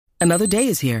Another day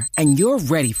is here, and you're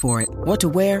ready for it. What to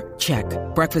wear? Check.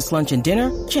 Breakfast, lunch, and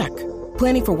dinner? Check.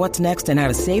 Planning for what's next and how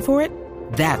to save for it?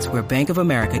 That's where Bank of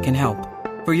America can help.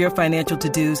 For your financial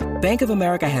to-dos, Bank of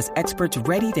America has experts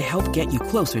ready to help get you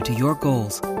closer to your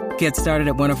goals. Get started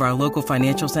at one of our local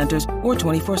financial centers or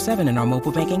 24/7 in our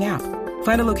mobile banking app.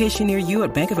 Find a location near you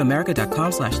at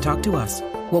bankofamerica.com/talktous.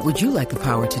 What would you like the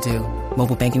power to do?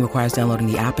 Mobile banking requires downloading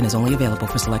the app and is only available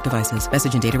for select devices.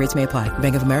 Message and data rates may apply.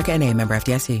 Bank of America N.A., member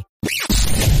FDIC.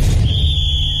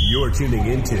 You're tuning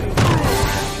into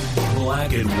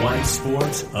Black and White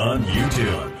Sports on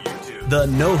YouTube. The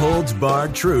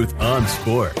no-holds-barred truth on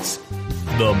sports.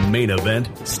 The main event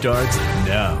starts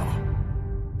now.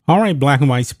 All right, Black and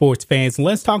White Sports fans,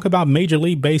 let's talk about Major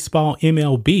League Baseball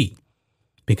MLB,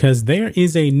 because there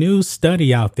is a new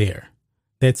study out there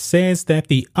that says that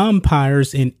the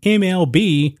umpires in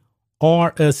MLB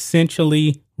are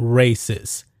essentially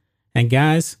racist. And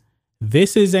guys,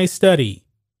 this is a study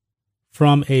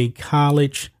from a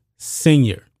college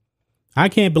senior. I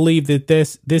can't believe that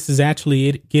this is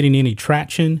actually getting any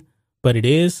traction, but it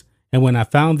is. And when I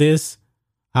found this,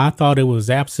 I thought it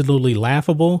was absolutely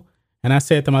laughable. And I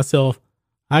said to myself,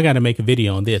 I got to make a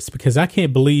video on this because I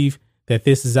can't believe that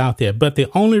this is out there. But the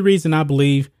only reason I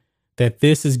believe that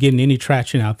this is getting any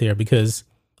traction out there because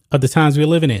of the times we're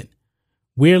living in.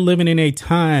 We're living in a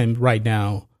time right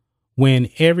now when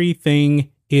everything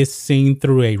is seen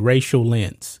through a racial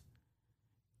lens.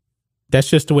 That's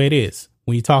just the way it is.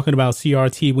 When you're talking about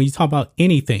CRT, when you talk about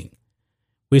anything,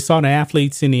 we saw the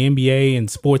athletes in the NBA and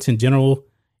sports in general,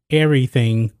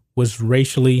 everything was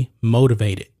racially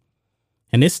motivated.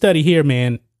 And this study here,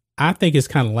 man, I think it's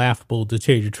kind of laughable to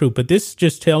tell you the truth, but this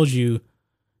just tells you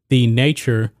the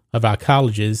nature of our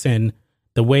colleges and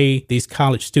the way these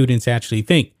college students actually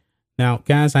think. Now,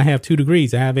 guys, I have 2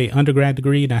 degrees. I have an undergrad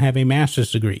degree and I have a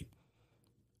master's degree.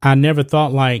 I never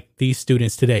thought like these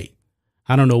students today.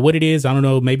 I don't know what it is. I don't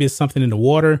know. Maybe it's something in the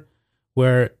water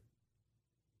where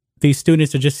these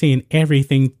students are just seeing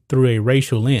everything through a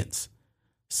racial lens.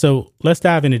 So let's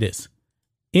dive into this.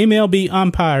 MLB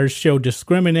umpires show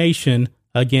discrimination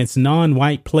against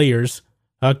non-white players,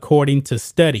 according to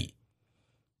study.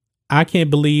 I can't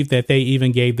believe that they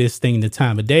even gave this thing the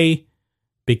time of day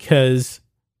because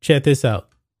check this out.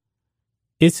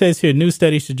 It says here, new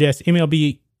study suggests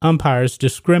MLB umpires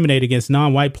discriminate against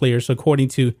non-white players, according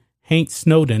to Hank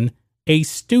Snowden, a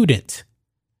student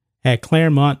at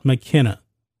Claremont McKenna.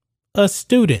 A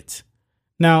student.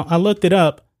 Now, I looked it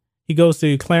up. He goes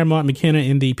to Claremont McKenna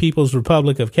in the People's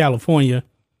Republic of California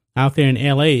out there in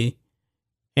LA.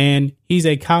 And he's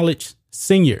a college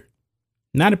senior,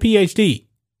 not a PhD,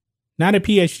 not a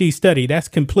PhD study. That's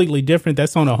completely different.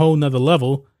 That's on a whole nother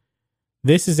level.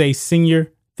 This is a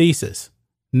senior thesis,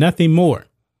 nothing more.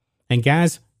 And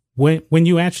guys, when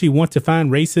you actually want to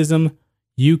find racism,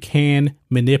 you can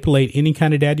manipulate any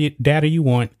kind of data you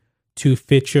want to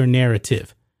fit your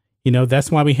narrative. You know, that's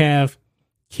why we have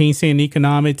Keynesian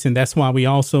economics, and that's why we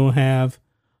also have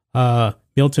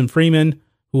Milton Friedman,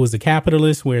 who was a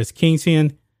capitalist, whereas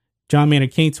Keynesian, John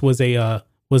Maynard Keynes was a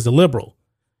liberal.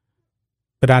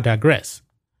 But I digress.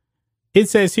 It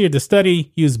says here the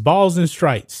study used balls and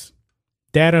strikes,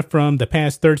 data from the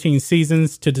past 13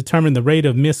 seasons to determine the rate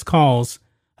of missed calls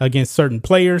against certain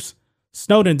players.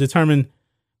 Snowden determined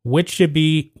which should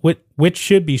be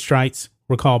strikes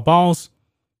were called balls,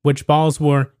 which balls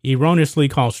were erroneously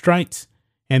called strikes,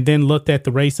 and then looked at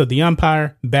the race of the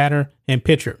umpire, batter, and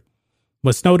pitcher.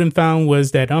 What Snowden found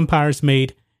was that umpires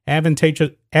made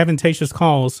advantageous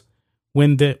calls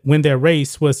when their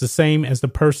race was the same as the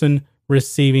person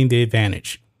receiving the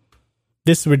advantage.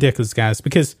 This is ridiculous, guys,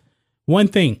 because one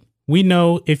thing we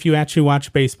know, if you actually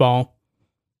watch baseball,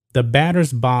 the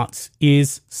batter's box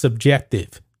is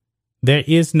subjective. There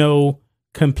is no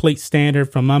complete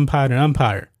standard from umpire to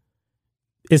umpire.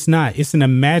 It's not. It's an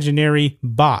imaginary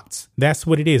box. That's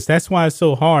what it is. That's why it's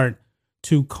so hard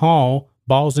to call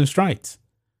balls and strikes.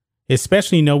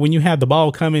 Especially, you know, when you have the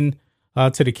ball coming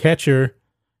to the catcher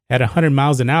at 100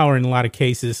 miles an hour in a lot of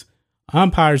cases,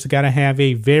 umpires got to have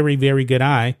a very, very good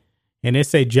eye. And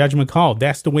it's a judgment call.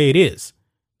 That's the way it is.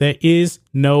 There is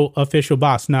no official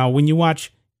box. Now, when you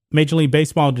watch Major League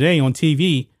Baseball today on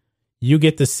TV, you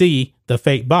get to see the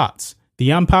fake box.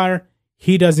 The umpire,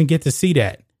 he doesn't get to see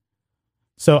that.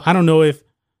 So I don't know if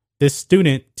this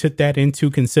student took that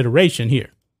into consideration here.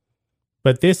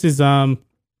 But this is the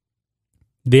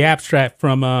abstract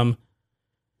from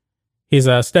his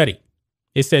study.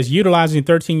 It says, utilizing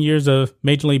 13 years of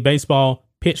Major League Baseball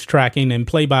pitch tracking and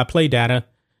play-by-play data,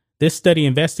 this study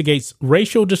investigates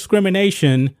racial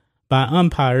discrimination by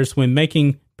umpires when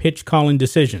making pitch calling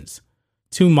decisions.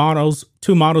 Two models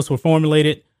were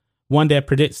formulated. one that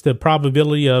predicts the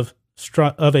probability of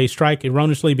a strike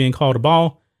erroneously being called a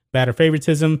ball, batter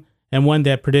favoritism, and one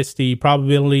that predicts the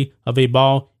probability of a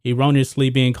ball erroneously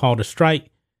being called a strike,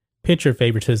 pitcher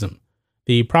favoritism.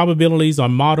 The probabilities are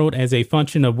modeled as a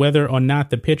function of whether or not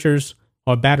the pitcher's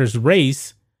or batter's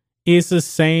race is the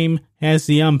same as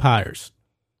the umpire's.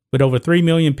 With over 3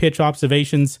 million pitch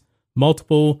observations,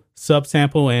 multiple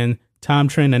subsample and time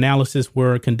trend analysis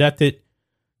were conducted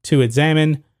to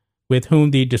examine with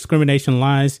whom the discrimination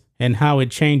lies and how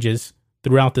it changes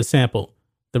throughout the sample.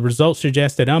 The results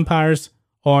suggest that umpires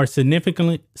are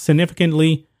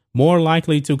significantly more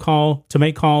likely to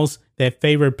make calls that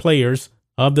favor players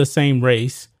of the same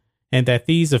race, and that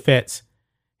these effects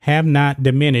have not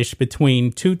diminished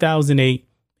between 2008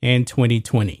 and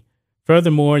 2020.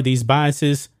 Furthermore, these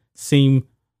biases seem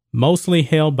mostly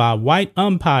held by white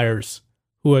umpires,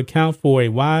 who account for a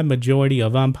wide majority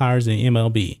of umpires in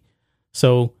MLB.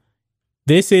 So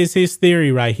this is his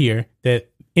theory right here,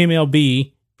 that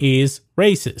MLB is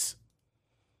racist.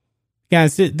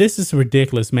 Guys, this is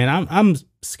ridiculous, man. I'm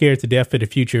scared to death for the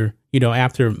future,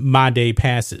 after my day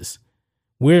passes.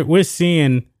 We're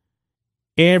seeing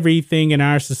everything in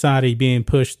our society being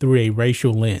pushed through a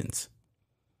racial lens.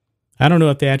 I don't know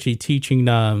if they're actually teaching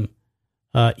Ibermet's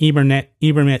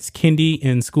Kendi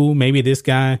in school. Maybe this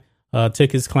guy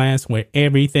took his class where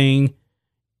everything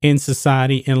in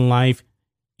society and life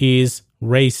is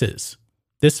racist.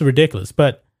 This is ridiculous.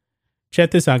 But check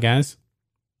this out, guys.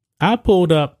 I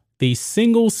pulled up the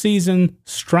single season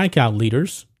strikeout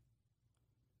leaders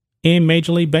in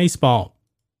Major League Baseball.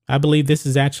 I believe this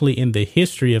is actually in the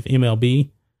history of MLB.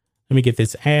 Let me get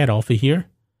this ad off of here.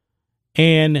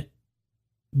 And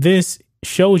this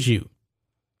shows you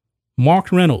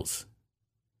Mark Reynolds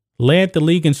led the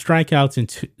league in strikeouts in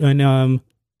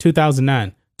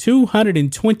 2009.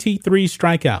 223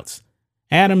 strikeouts.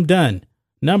 Adam Dunn,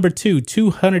 number 2,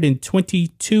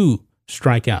 222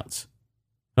 strikeouts.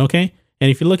 Okay?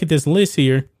 And if you look at this list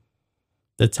here,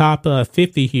 the top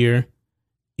 50 here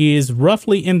is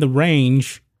roughly in the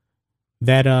range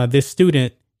that this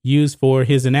student used for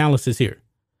his analysis here.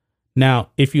 Now,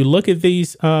 if you look at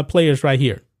these players right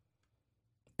here,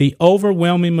 the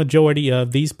overwhelming majority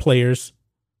of these players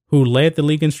who led the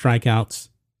league in strikeouts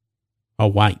are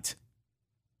white.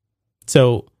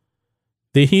 So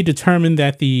he determined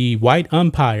that the white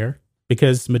umpire,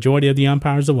 because the majority of the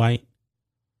umpires are white,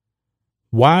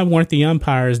 why weren't the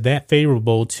umpires that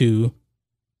favorable to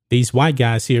these white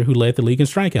guys here who led the league in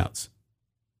strikeouts?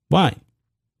 Why?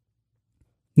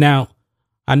 Now,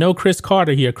 I know Chris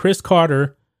Carter here. Chris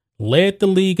Carter led the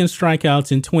league in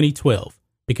strikeouts in 2012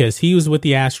 because he was with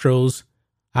the Astros.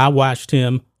 I watched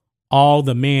him. All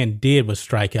the man did was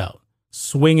strike out,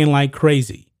 swinging like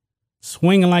crazy.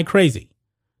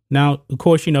 Now, of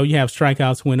course, you have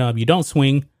strikeouts when you don't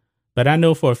swing, but I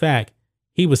know for a fact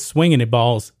he was swinging at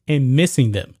balls and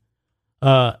missing them.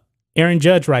 Aaron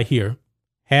Judge right here,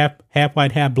 half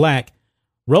white, half black.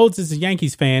 Rhodes is a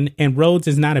Yankees fan, and Rhodes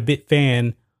is not a big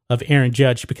fan of Aaron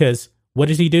Judge because what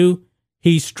does he do?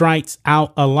 He strikes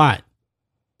out a lot.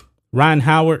 Ryan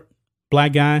Howard,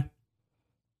 black guy,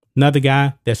 another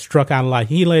guy that struck out a lot.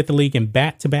 He led the league in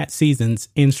back-to-back seasons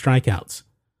in strikeouts.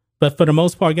 But for the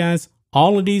most part, guys,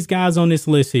 all of these guys on this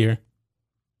list here,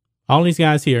 all these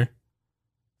guys here,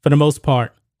 for the most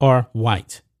part, are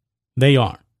white. They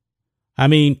are. I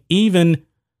mean, even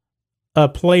a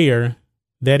player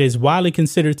that is widely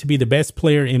considered to be the best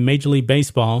player in Major League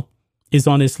Baseball is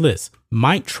on this list.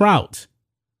 Mike Trout,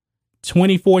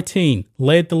 2014,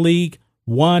 led the league,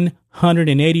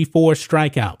 184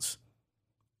 strikeouts,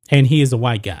 and he is a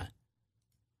white guy.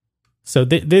 So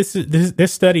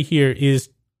this study here is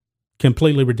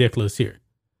completely ridiculous here.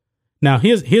 Now,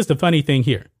 here's the funny thing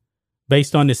here,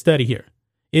 based on this study here.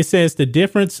 It says the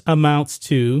difference amounts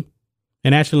to,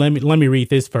 and actually let me read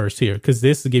this first here because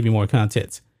this will give you more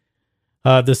context.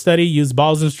 The study used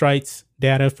balls and strikes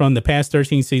data from the past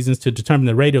 13 seasons to determine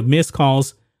the rate of missed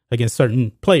calls against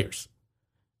certain players.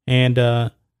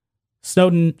 And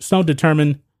Snowden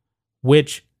determined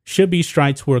which should-be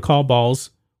strikes were called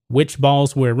balls, which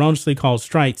balls were erroneously called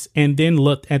strikes, and then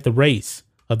looked at the race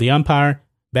of the umpire,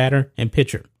 batter, and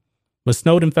pitcher. What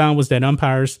Snowden found was that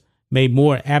umpires made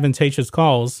more advantageous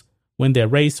calls when their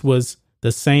race was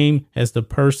the same as the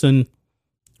person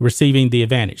receiving the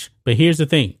advantage. But here's the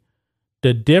thing.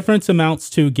 The difference amounts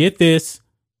to, get this,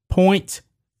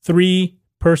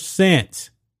 0.3%.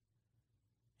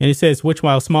 And it says, which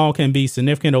while small can be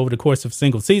significant over the course of a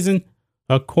single season,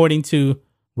 according to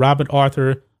Robert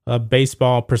Arthur of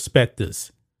Baseball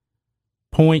Prospectus.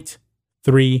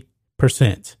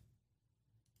 0.3%.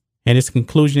 And its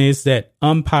conclusion is that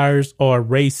umpires are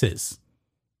racist.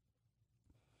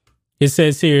 It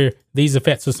says here, these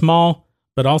effects are small,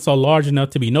 but also large enough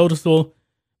to be noticeable.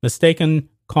 Mistaken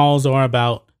calls are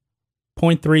about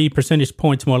 0.3 percentage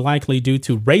points more likely due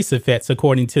to race effects,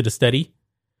 according to the study.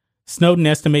 Snowden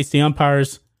estimates the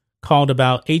umpires called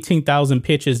about 18,000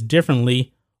 pitches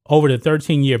differently over the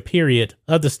 13-year period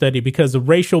of the study because of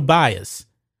racial bias,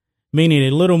 meaning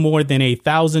a little more than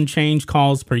 1,000 change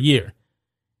calls per year.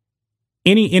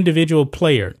 Any individual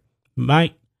player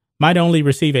might only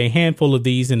receive a handful of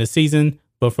these in a season,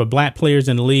 but for black players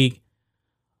in the league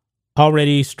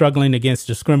already struggling against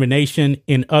discrimination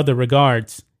in other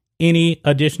regards, any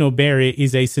additional barrier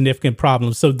is a significant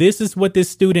problem. So this is what this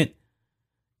student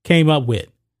came up with,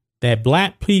 that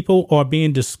black people are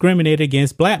being discriminated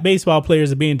against, black baseball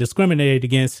players are being discriminated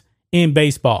against in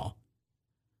baseball.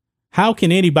 How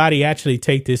can anybody actually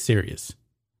take this serious?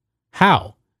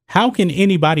 How? How can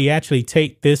anybody actually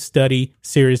take this study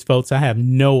serious, folks? I have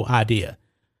no idea.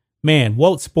 Man,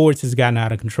 woke sports has gotten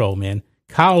out of control, man.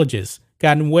 Colleges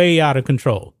gotten way out of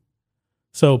control.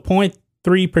 So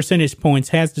 0.3 percentage points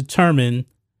has determined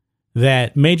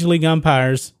that Major League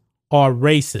umpires are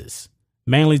racist,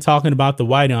 mainly talking about the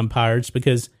white umpires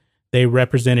because they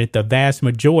represented the vast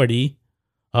majority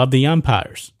of the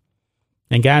umpires.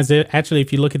 And guys, actually,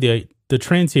 if you look at the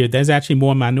trends here, there's actually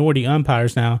more minority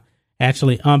umpires now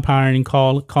actually umpiring,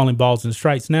 calling balls and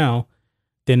strikes now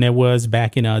than there was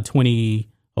back in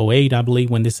 2008, I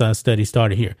believe, when this study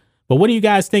started here. But what do you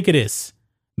guys think of this?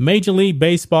 Major League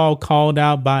Baseball called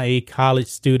out by a college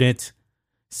student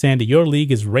saying that your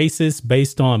league is racist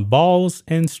based on balls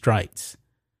and strikes.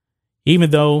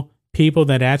 Even though people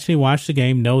that actually watch the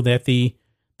game know that the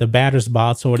batter's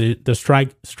box or the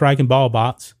strike and ball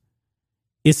box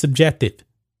is subjective.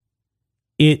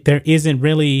 There isn't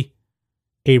really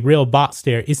a real box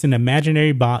there. It's an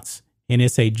imaginary box, and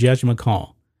it's a judgment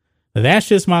call. But that's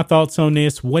just my thoughts on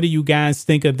this. What do you guys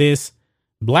think of this?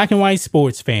 Black and white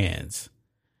sports fans.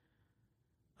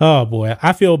 Oh boy,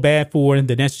 I feel bad for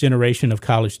the next generation of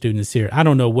college students here. I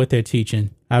don't know what they're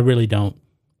teaching. I really don't.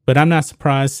 But I'm not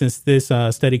surprised since this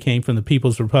study came from the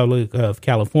People's Republic of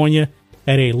California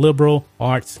at a liberal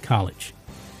arts college.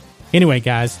 Anyway,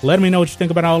 guys, let me know what you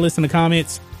think about all this in the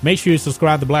comments. Make sure you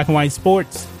subscribe to Black and White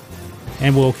Sports,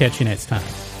 and we'll catch you next time.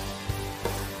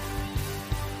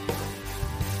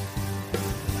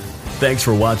 Thanks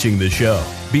for watching the show.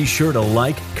 Be sure to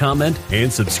like, comment,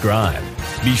 and subscribe.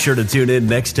 Be sure to tune in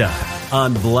next time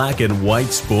on Black and White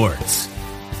Sports.